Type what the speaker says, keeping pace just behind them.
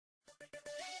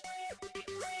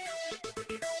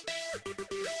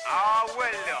Ah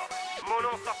well, mon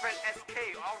nom s'appelle SK.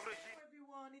 Hello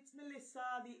everyone, it's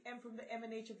Melissa, the M from the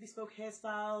M&H of Bespoke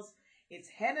Hairstyles. It's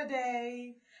henna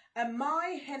day.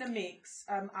 My henna mix,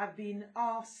 I've been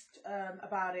asked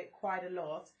about it quite a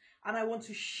lot, and I want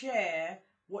to share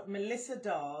what Melissa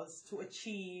does to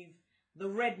achieve the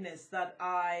redness that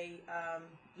I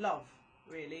love,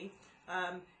 really.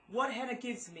 What henna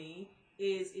gives me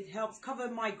is it helps cover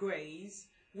my greys,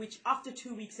 which after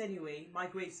 2 weeks anyway, my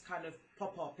greys kind of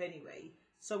pop up anyway.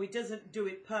 So it doesn't do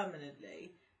it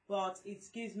permanently, but it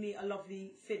gives me a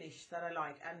lovely finish that I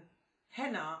like. And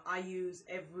henna I use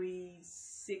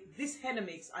this henna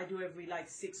mix I do every like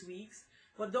 6 weeks.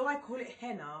 But though I call it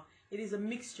henna, it is a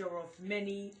mixture of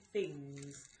many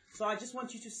things. So I just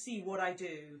want you to see what I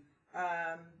do.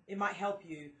 It might help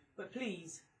you, but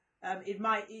please,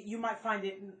 you might find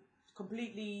it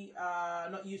completely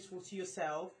not useful to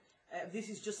yourself. This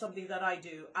is just something that I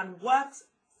do and works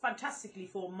fantastically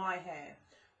for my hair.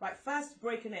 Right, first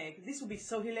break an egg. This will be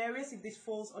so hilarious if this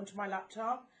falls onto my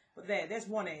laptop. But there's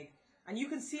one egg. And you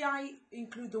can see I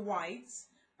include the whites.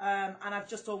 And I've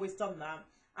just always done that.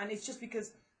 And it's just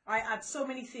because I add so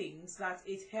many things that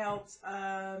it helps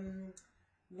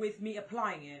with me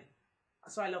applying it.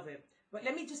 So I love it. But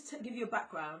let me just give you a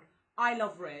background. I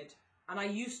love red. And I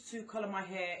used to colour my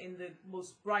hair in the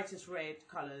most brightest red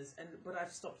colours, but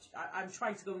I've stopped. I'm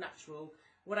trying to go natural.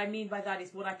 What I mean by that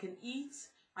is what I can eat.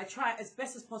 I try as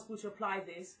best as possible to apply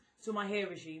this to my hair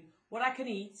regime. What I can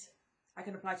eat, I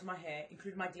can apply to my hair,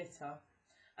 including my glitter.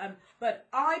 But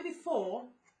before,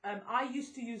 I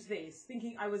used to use this,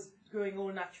 thinking I was going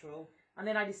all natural, and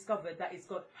then I discovered that it's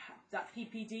got that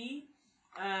PPD.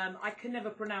 I can never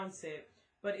pronounce it,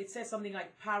 but it says something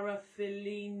like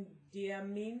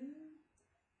paraphilindiamine.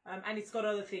 And it's got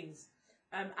other things.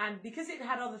 And because it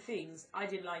had other things, I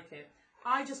didn't like it.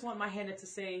 I just want my henna to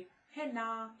say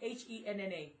henna,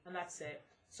 Henna, and that's it.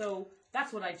 So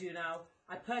that's what I do now.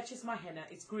 I purchase my henna.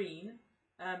 It's green,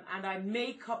 and I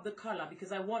make up the color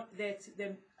because I want there to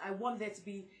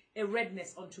be a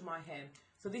redness onto my hair.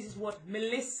 So this is what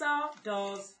Melissa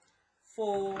does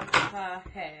for her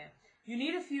hair. You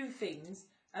need a few things.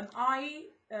 I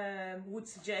would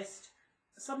suggest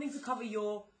something to cover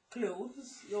your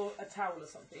clothes, a towel or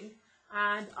something.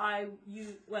 And I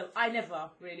never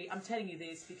really, I'm telling you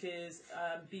this because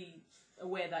be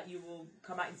aware that you will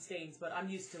come out in stains, but I'm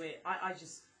used to it.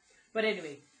 But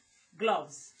anyway,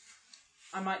 gloves.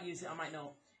 I might use it, I might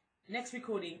not. Next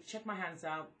recording, check my hands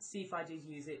out, see if I did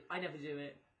use it. I never do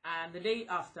it. And the day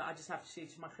after, I just have to say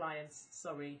to my clients,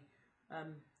 sorry,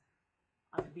 I've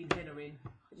been hennaing,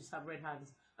 I just have red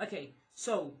hands. Okay,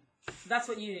 so that's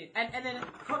what you need. And then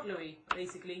cutlery,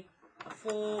 basically. A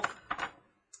fork,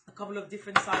 a couple of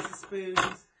different sizes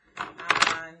spoons,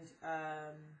 and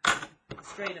a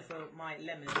strainer for my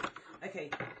lemon.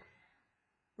 Okay,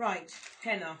 right,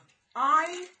 henna.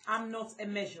 I am not a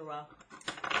measurer.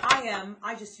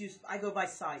 I go by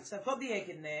sight. So I've got the egg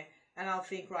in there, and I'll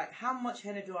think, right, how much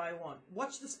henna do I want?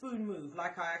 Watch the spoon move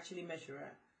like I actually measure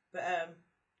it. But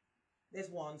there's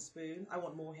 1 spoon. I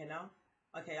want more henna.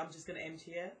 Okay, I'm just going to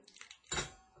empty it.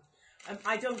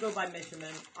 I don't go by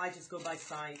measurement. I just go by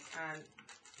sight, and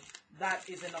that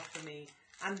is enough for me.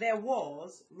 And there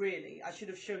was, really, I should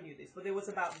have shown you this, but there was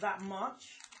about that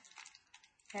much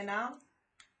henna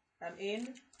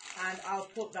in, and I'll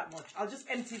put that much. I'll just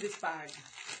empty this bag.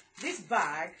 This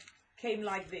bag came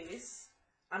like this,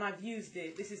 and I've used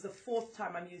it. This is the 4th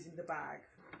time I'm using the bag.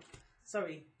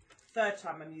 Sorry, 3rd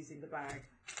time I'm using the bag.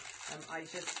 I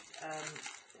just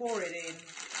pour it in,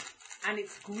 and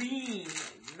it's green,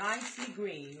 nicely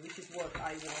green, which is what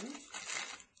I want.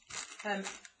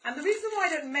 And the reason why I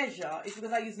don't measure is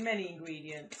because I use many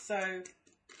ingredients. So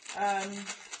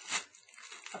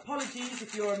apologies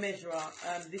if you're a measurer.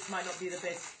 This might not be the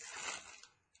best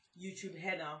YouTube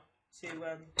henna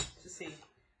to see.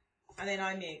 And then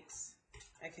I mix.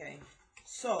 Okay,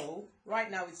 so right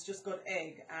now it's just got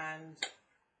egg and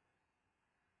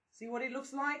see what it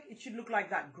looks like? It should look like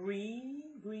that.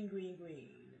 Green, green, green,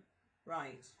 green.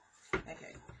 Right.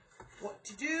 Okay. What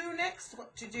to do next?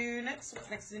 What to do next? What's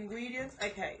next ingredients?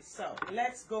 Okay, so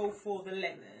let's go for the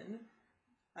lemon.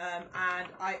 And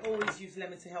I always use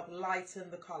lemon to help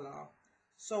lighten the color.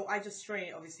 So I just strain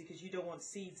it, obviously, because you don't want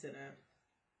seeds in it.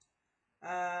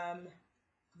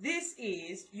 This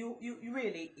is,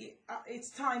 it's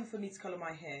time for me to color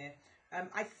my hair.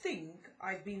 I think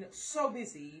I've been so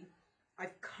busy,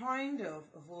 I've kind of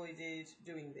avoided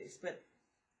doing this, but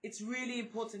it's really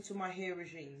important to my hair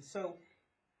regime. So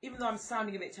even though I'm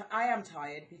sounding a bit I am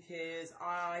tired because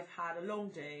I've had a long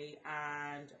day,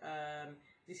 and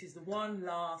this is the one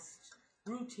last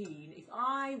routine. If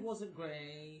I wasn't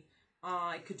grey,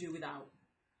 I could do without.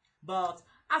 But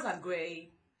as I'm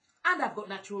grey, and I've got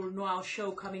Natural Noir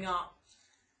show coming up,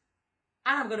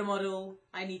 and I'm going to model,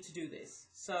 I need to do this.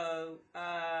 So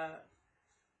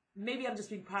maybe I'm just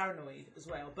being paranoid as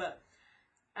well. But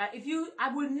I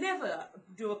will never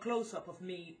do a close-up of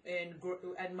me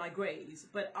and my greys.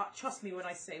 But trust me when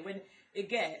I say, when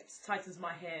it tightens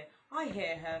my hair, I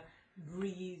hear her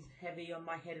breathe heavy on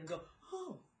my head and go,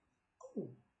 oh, oh,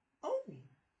 oh.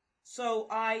 So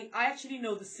I actually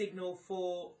know the signal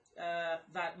for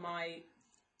that my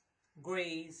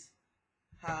greys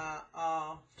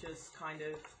are just kind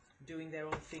of doing their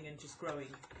own thing and just growing.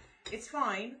 It's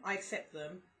fine, I accept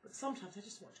them, but sometimes I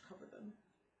just want to cover them.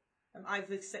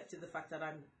 I've accepted the fact that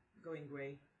I'm going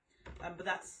grey, but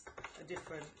that's a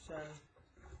different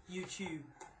YouTube.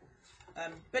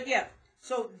 But yeah,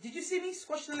 so did you see me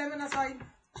squash the lemon as I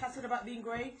chatted about being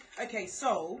grey? Okay,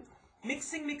 so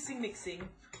mixing.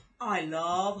 I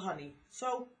love honey.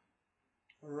 So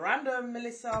random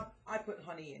Melissa, I put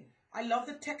honey in. I love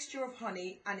the texture of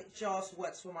honey and it just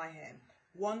works for my hair.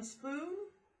 1 spoon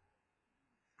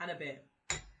and a bit.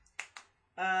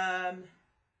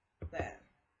 There.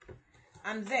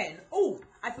 And then, oh,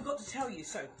 I forgot to tell you.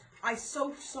 So I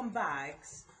soaked some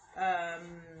bags,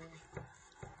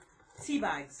 tea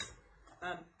bags,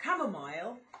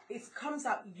 chamomile. It comes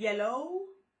out yellow,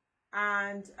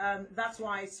 and that's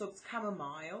why I soaked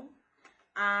chamomile.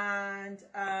 And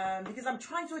because I'm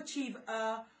trying to achieve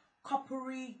a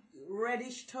coppery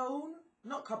reddish tone,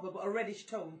 not copper, but a reddish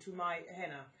tone to my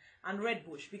henna, and red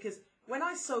bush, because when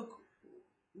I soak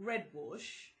red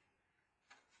bush,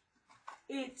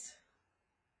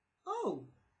 oh,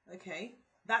 okay,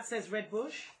 that says red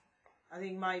bush. I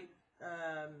think my,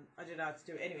 I don't know how to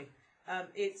do it. Anyway,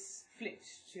 it's flipped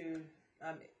to,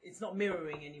 it's not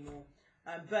mirroring anymore.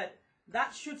 But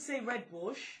that should say red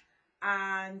bush,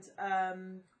 and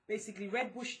basically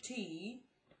red bush tea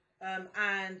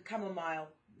and chamomile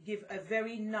give a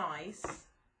very nice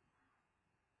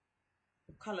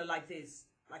color like this,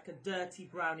 like a dirty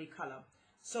browny color.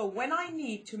 So when I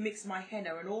need to mix my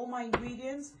henna and all my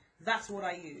ingredients, that's what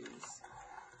I use.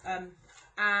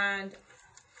 And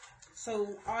so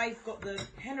I've got the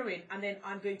henna in, and then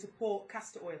I'm going to pour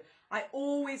castor oil. I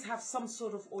always have some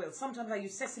sort of oil. Sometimes I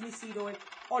use sesame seed oil,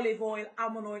 olive oil,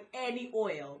 almond oil, any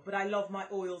oil, but I love my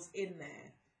oils in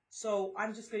there. So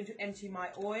I'm just going to empty my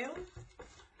oil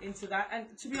into that.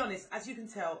 And to be honest, as you can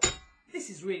tell, this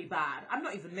is really bad. I'm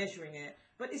not even measuring it,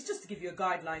 but it's just to give you a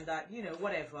guideline that, you know,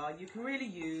 whatever, you can really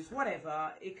use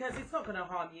whatever, because it's not going to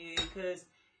harm you, because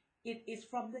it is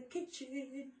from the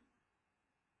kitchen.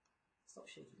 Stop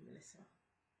shaking, Melissa.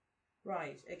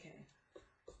 Right, okay.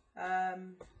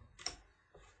 And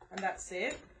that's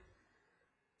it.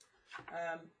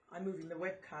 I'm moving the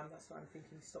webcam, that's what I'm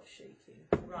thinking, stop shaking.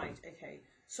 Right, okay.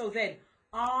 So then,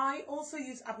 I also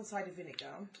use apple cider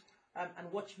vinegar,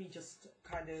 and watch me just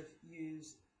kind of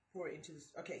pour it into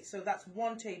this. Okay, so that's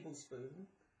 1 tablespoon,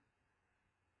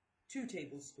 2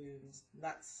 tablespoons,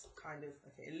 that's kind of,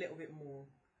 okay, a little bit more.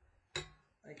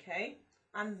 Okay,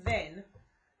 and then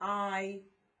I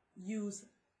use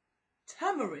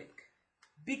turmeric,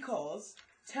 because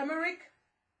turmeric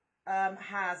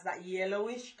has that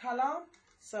yellowish color,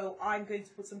 so I'm going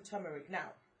to put some turmeric.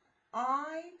 Now,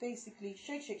 I basically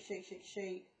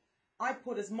shake. I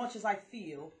put as much as I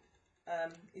feel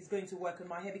is going to work on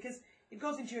my hair, because it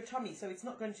goes into your tummy, so it's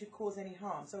not going to cause any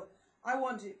harm. So I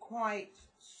want it quite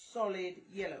solid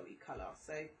yellowy color,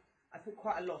 so I put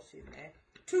quite a lot in there.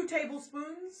 2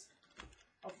 tablespoons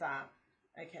of that.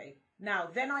 Okay, now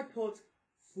then I put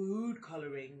food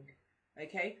coloring.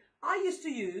 Okay, I used to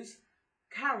use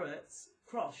carrots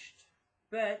crushed,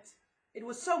 but it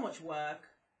was so much work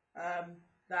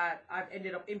that I've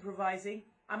ended up improvising.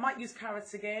 I might use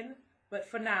carrots again, but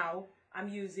for now I'm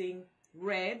using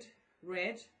red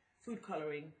food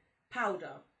coloring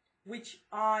powder, which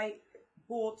I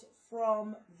bought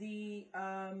from the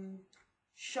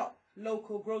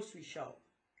local grocery shop.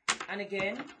 And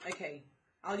again, okay,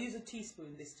 I'll use a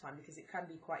teaspoon this time because it can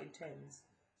be quite intense.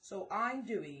 So I'm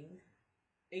doing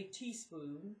a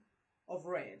teaspoon of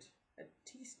red. A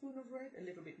teaspoon of red? A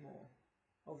little bit more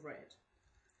of red.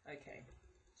 Okay,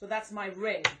 so that's my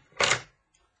red.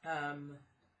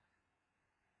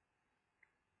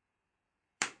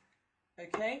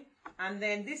 Okay, and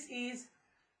then this is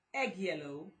egg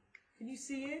yellow. Can you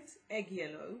see it? Egg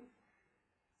yellow.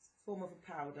 It's a form of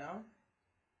a powder.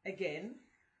 Again,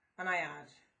 and I add.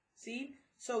 See?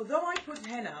 So though I put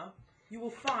henna, you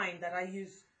will find that I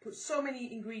put so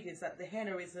many ingredients that the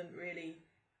henna isn't really,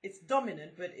 it's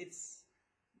dominant, but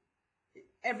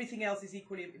everything else is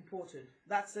equally important.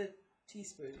 That's a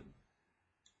teaspoon.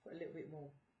 Put a little bit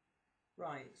more.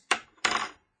 Right.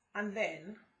 And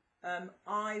then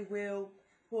I will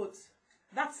put,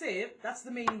 that's it, that's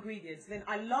the main ingredients. Then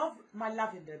I love my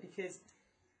lavender because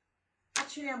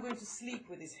actually I'm going to sleep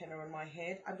with this henna on my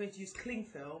head. I'm going to use cling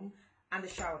film and a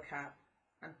shower cap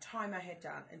and tie my head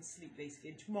down and sleep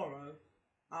basically. And tomorrow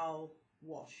I'll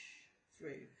wash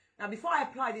through. Now before I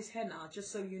apply this henna,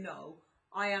 just so you know,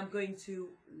 I am going to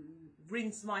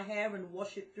rinse my hair and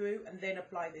wash it through and then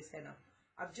apply this henna.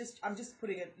 I'm just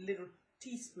putting a little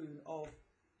teaspoon of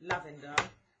lavender,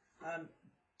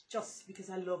 just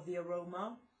because I love the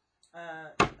aroma,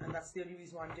 and that's the only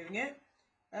reason why I'm doing it.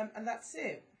 And that's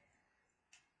it.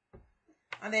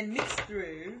 And then mix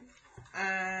through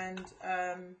and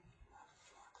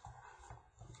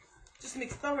just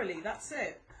mix thoroughly. That's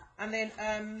it. And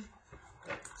then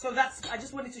so that's, I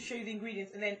just wanted to show you the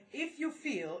ingredients. And then if you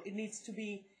feel it needs to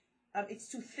be it's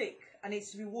too thick and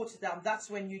needs to be watered down, that's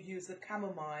when you'd use the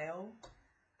chamomile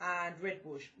and red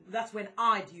bush. That's when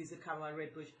I'd use the chamomile and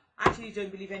red bush. I actually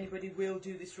don't believe anybody will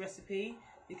do this recipe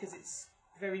because it's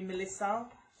very Melissa.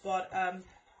 But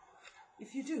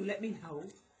if you do, let me know.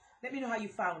 Let me know how you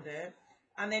found it.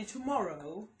 And then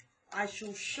tomorrow I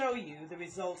shall show you the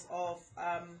results of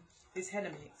this henna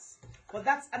mix. But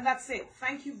that's it.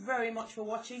 Thank you very much for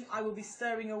watching. I will be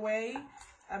stirring away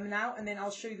now, and then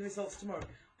I'll show you the results tomorrow.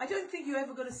 I don't think you're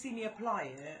ever going to see me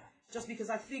apply it, just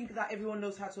because I think that everyone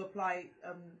knows how to apply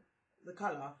the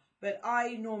colour. But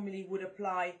I normally would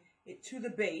apply it to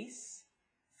the base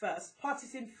first, part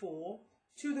it in 4,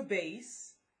 to the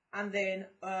base, and then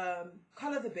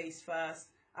colour the base first,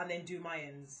 and then do my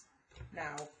ends.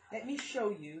 Now, let me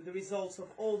show you the results of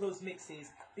all those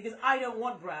mixes, because I don't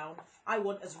want brown, I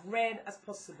want as red as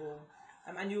possible,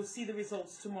 and you'll see the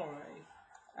results tomorrow.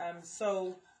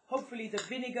 So hopefully the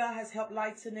vinegar has helped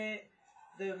lighten it,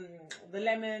 the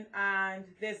lemon, and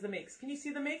there's the mix. Can you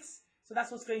see the mix? So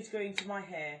that's what's going to go into my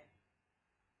hair.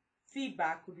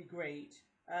 Feedback would be great,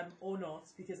 or not,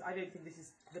 because I don't think this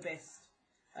is the best.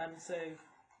 So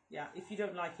yeah, if you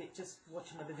don't like it, just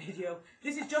watch another video.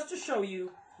 This is just to show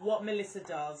you what Melissa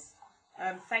does.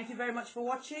 Thank you very much for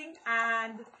watching,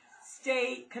 and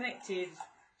stay connected.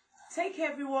 Take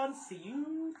care, everyone. See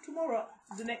you tomorrow.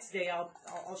 The next day,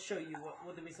 I'll show you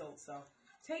what the results are.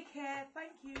 Take care.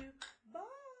 Thank you. Bye.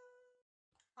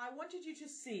 I wanted you to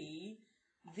see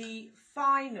the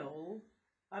final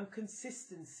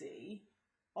consistency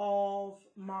of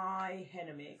my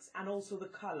henna mix and also the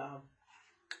colour.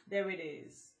 There it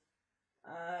is.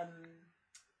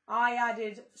 I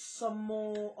added some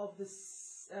more of the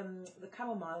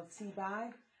chamomile tea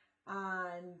bag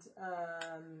and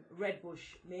red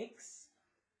bush mix,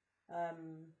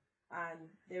 and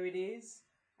there it is,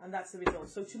 and that's the result.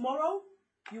 So tomorrow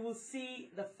you will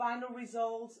see the final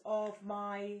results of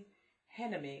my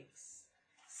henna mix.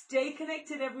 Stay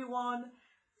connected, everyone.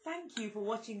 Thank you for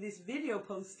watching this video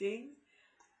posting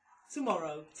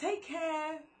tomorrow. Take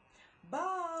care.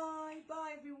 Bye.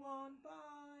 Bye, everyone. Bye.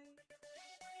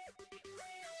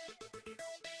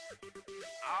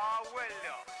 Ah,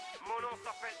 well, mon nom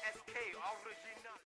s'appelle SK, original.